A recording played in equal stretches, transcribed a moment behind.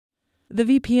The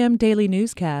VPM Daily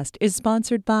Newscast is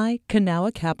sponsored by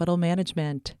Kanawha Capital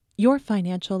Management. Your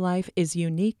financial life is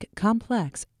unique,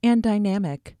 complex, and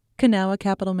dynamic. Kanawha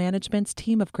Capital Management's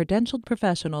team of credentialed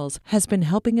professionals has been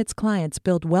helping its clients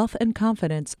build wealth and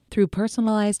confidence through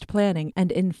personalized planning and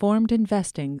informed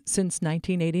investing since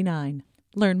 1989.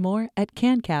 Learn more at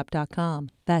cancap.com.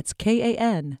 That's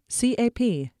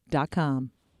KANCAP.com.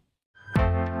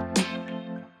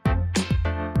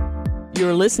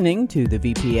 You're listening to the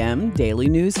VPM Daily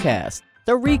Newscast,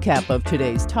 the recap of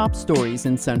today's top stories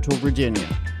in Central Virginia.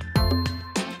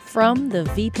 From the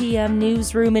VPM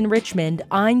Newsroom in Richmond,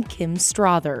 I'm Kim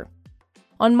Strother.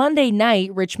 On Monday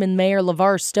night, Richmond Mayor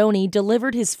Levar Stoney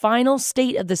delivered his final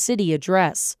State of the City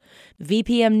address.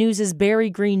 VPM News'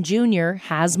 Barry Green Jr.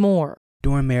 has more.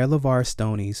 During Mayor Levar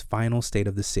Stoney's final State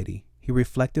of the City, he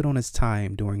reflected on his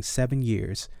time during 7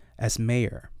 years as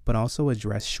mayor, but also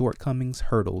addressed shortcomings,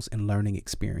 hurdles, and learning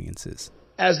experiences.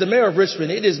 As the mayor of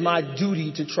Richmond, it is my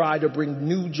duty to try to bring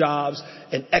new jobs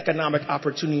and economic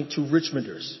opportunity to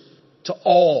Richmonders, to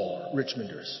all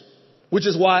Richmonders, which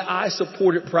is why I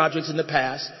supported projects in the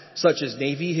past, such as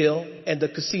Navy Hill and the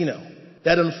casino,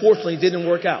 that unfortunately didn't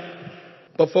work out.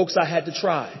 But folks, I had to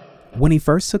try. When he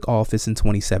first took office in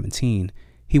 2017,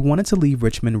 he wanted to leave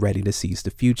Richmond ready to seize the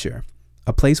future,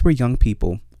 a place where young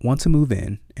people want to move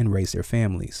in and raise their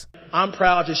families. I'm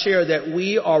proud to share that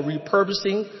we are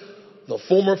repurposing the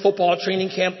former football training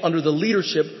camp under the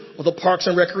leadership of the Parks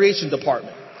and Recreation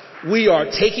Department. We are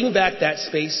taking back that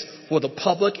space for the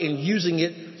public and using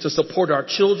it to support our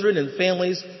children and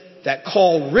families that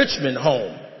call Richmond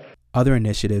home. Other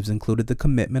initiatives included the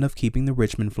commitment of keeping the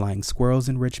Richmond Flying Squirrels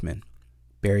in Richmond.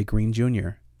 Barry Green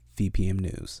Jr., VPM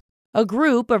News. A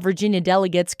group of Virginia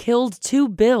delegates killed 2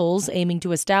 bills aiming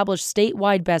to establish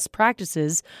statewide best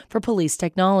practices for police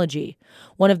technology.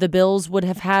 One of the bills would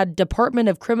have had Department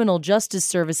of Criminal Justice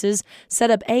Services set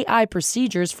up AI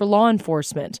procedures for law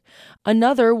enforcement.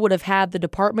 Another would have had the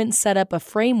department set up a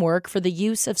framework for the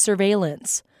use of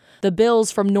surveillance. The bills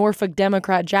from Norfolk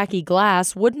Democrat Jackie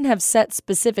Glass wouldn't have set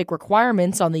specific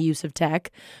requirements on the use of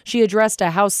tech. She addressed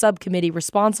a House subcommittee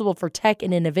responsible for tech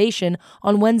and innovation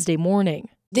on Wednesday morning.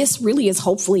 This really is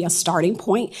hopefully a starting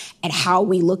point at how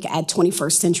we look at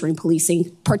 21st century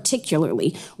policing,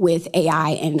 particularly with AI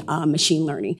and machine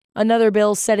learning. Another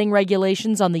bill setting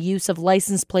regulations on the use of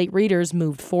license plate readers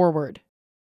moved forward.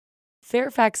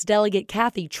 Fairfax delegate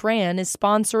Kathy Tran is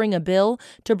sponsoring a bill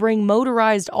to bring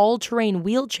motorized all-terrain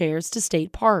wheelchairs to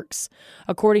state parks.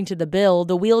 According to the bill,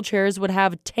 the wheelchairs would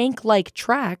have tank-like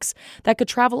tracks that could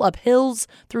travel up hills,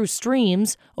 through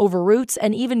streams, over roots,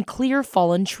 and even clear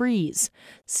fallen trees.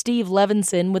 Steve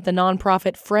Levinson with the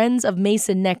nonprofit Friends of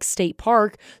Mason Neck State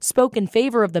Park spoke in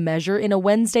favor of the measure in a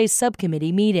Wednesday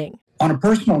subcommittee meeting. On a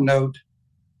personal note,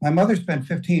 my mother spent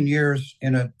 15 years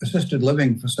in an assisted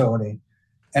living facility.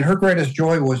 And her greatest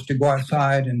joy was to go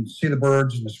outside and see the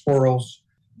birds and the squirrels.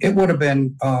 It would have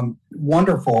been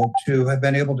wonderful to have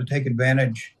been able to take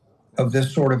advantage of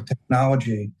this sort of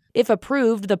technology. If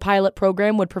approved, the pilot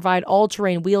program would provide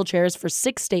all-terrain wheelchairs for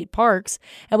 6 state parks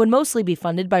and would mostly be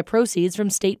funded by proceeds from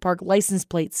state park license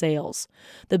plate sales.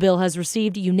 The bill has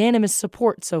received unanimous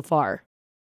support so far.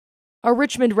 A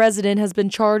Richmond resident has been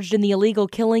charged in the illegal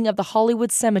killing of the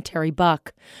Hollywood Cemetery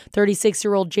buck.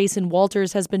 36-year-old Jason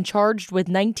Walters has been charged with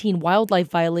 19 wildlife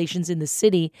violations in the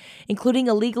city, including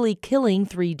illegally killing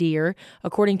 3 deer,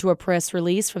 according to a press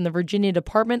release from the Virginia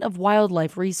Department of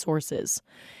Wildlife Resources.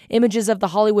 Images of the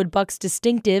Hollywood buck's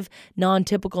distinctive,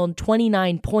 non-typical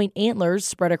 29-point antlers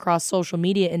spread across social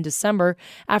media in December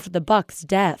after the buck's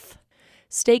death.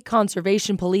 State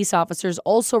conservation police officers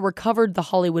also recovered the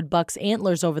Hollywood buck's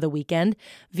antlers over the weekend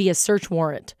via search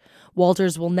warrant.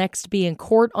 Walters will next be in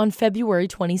court on February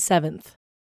 27th.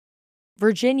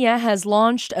 Virginia has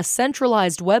launched a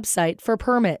centralized website for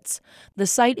permits. The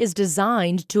site is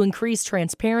designed to increase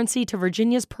transparency to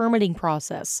Virginia's permitting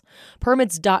process.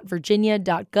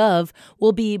 Permits.virginia.gov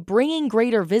will be bringing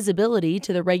greater visibility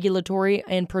to the regulatory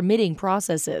and permitting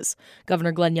processes,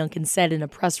 Governor Glenn Youngkin said in a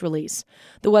press release.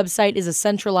 The website is a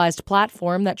centralized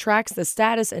platform that tracks the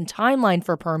status and timeline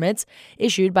for permits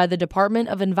issued by the Department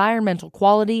of Environmental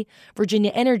Quality,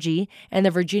 Virginia Energy, and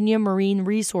the Virginia Marine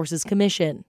Resources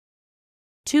Commission.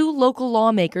 2 local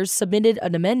lawmakers submitted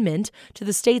an amendment to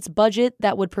the state's budget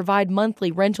that would provide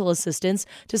monthly rental assistance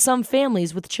to some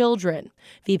families with children.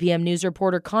 VPM News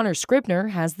reporter Connor Scribner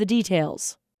has the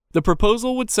details. The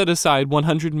proposal would set aside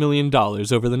 $100 million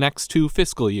over the next 2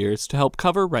 fiscal years to help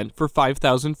cover rent for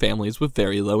 5,000 families with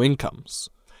very low incomes.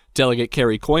 Delegate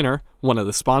Carrie Coyner, one of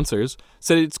the sponsors,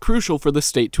 said it's crucial for the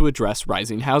state to address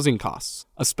rising housing costs,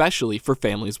 especially for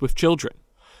families with children.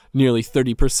 Nearly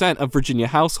 30% of Virginia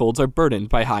households are burdened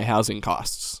by high housing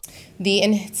costs. The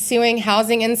ensuing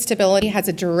housing instability has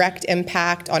a direct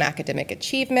impact on academic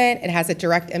achievement. It has a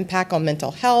direct impact on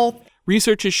mental health.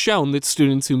 Research has shown that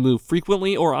students who move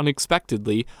frequently or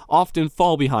unexpectedly often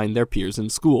fall behind their peers in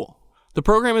school. The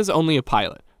program is only a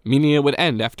pilot, meaning it would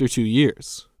end after 2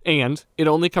 years. And it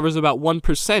only covers about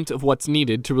 1% of what's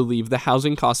needed to relieve the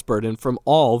housing cost burden from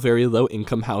all very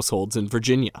low-income households in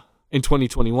Virginia. In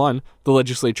 2021, the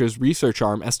legislature's research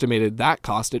arm estimated that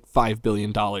cost at $5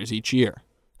 billion each year.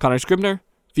 Connor Scribner,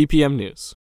 VPM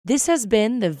News. This has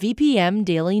been the VPM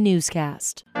Daily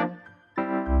Newscast.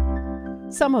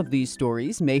 Some of these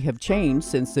stories may have changed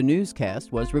since the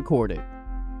newscast was recorded.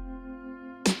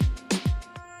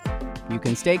 You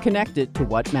can stay connected to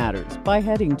what matters by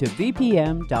heading to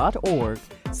vpm.org/news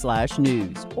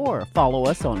or follow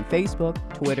us on Facebook,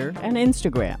 Twitter, and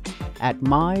Instagram at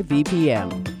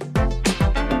MyVPM.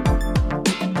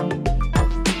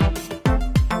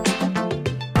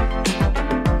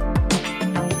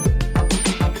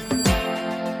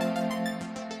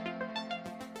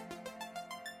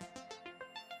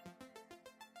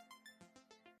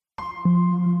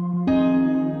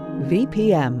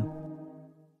 VPM.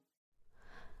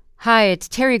 Hi, it's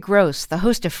Terry Gross, the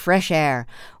host of Fresh Air.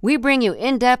 We bring you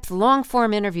in-depth,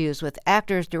 long-form interviews with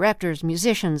actors, directors,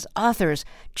 musicians, authors,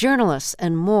 journalists,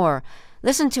 and more.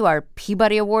 Listen to our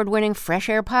Peabody Award-winning Fresh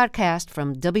Air podcast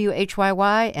from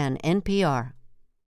WHYY and NPR.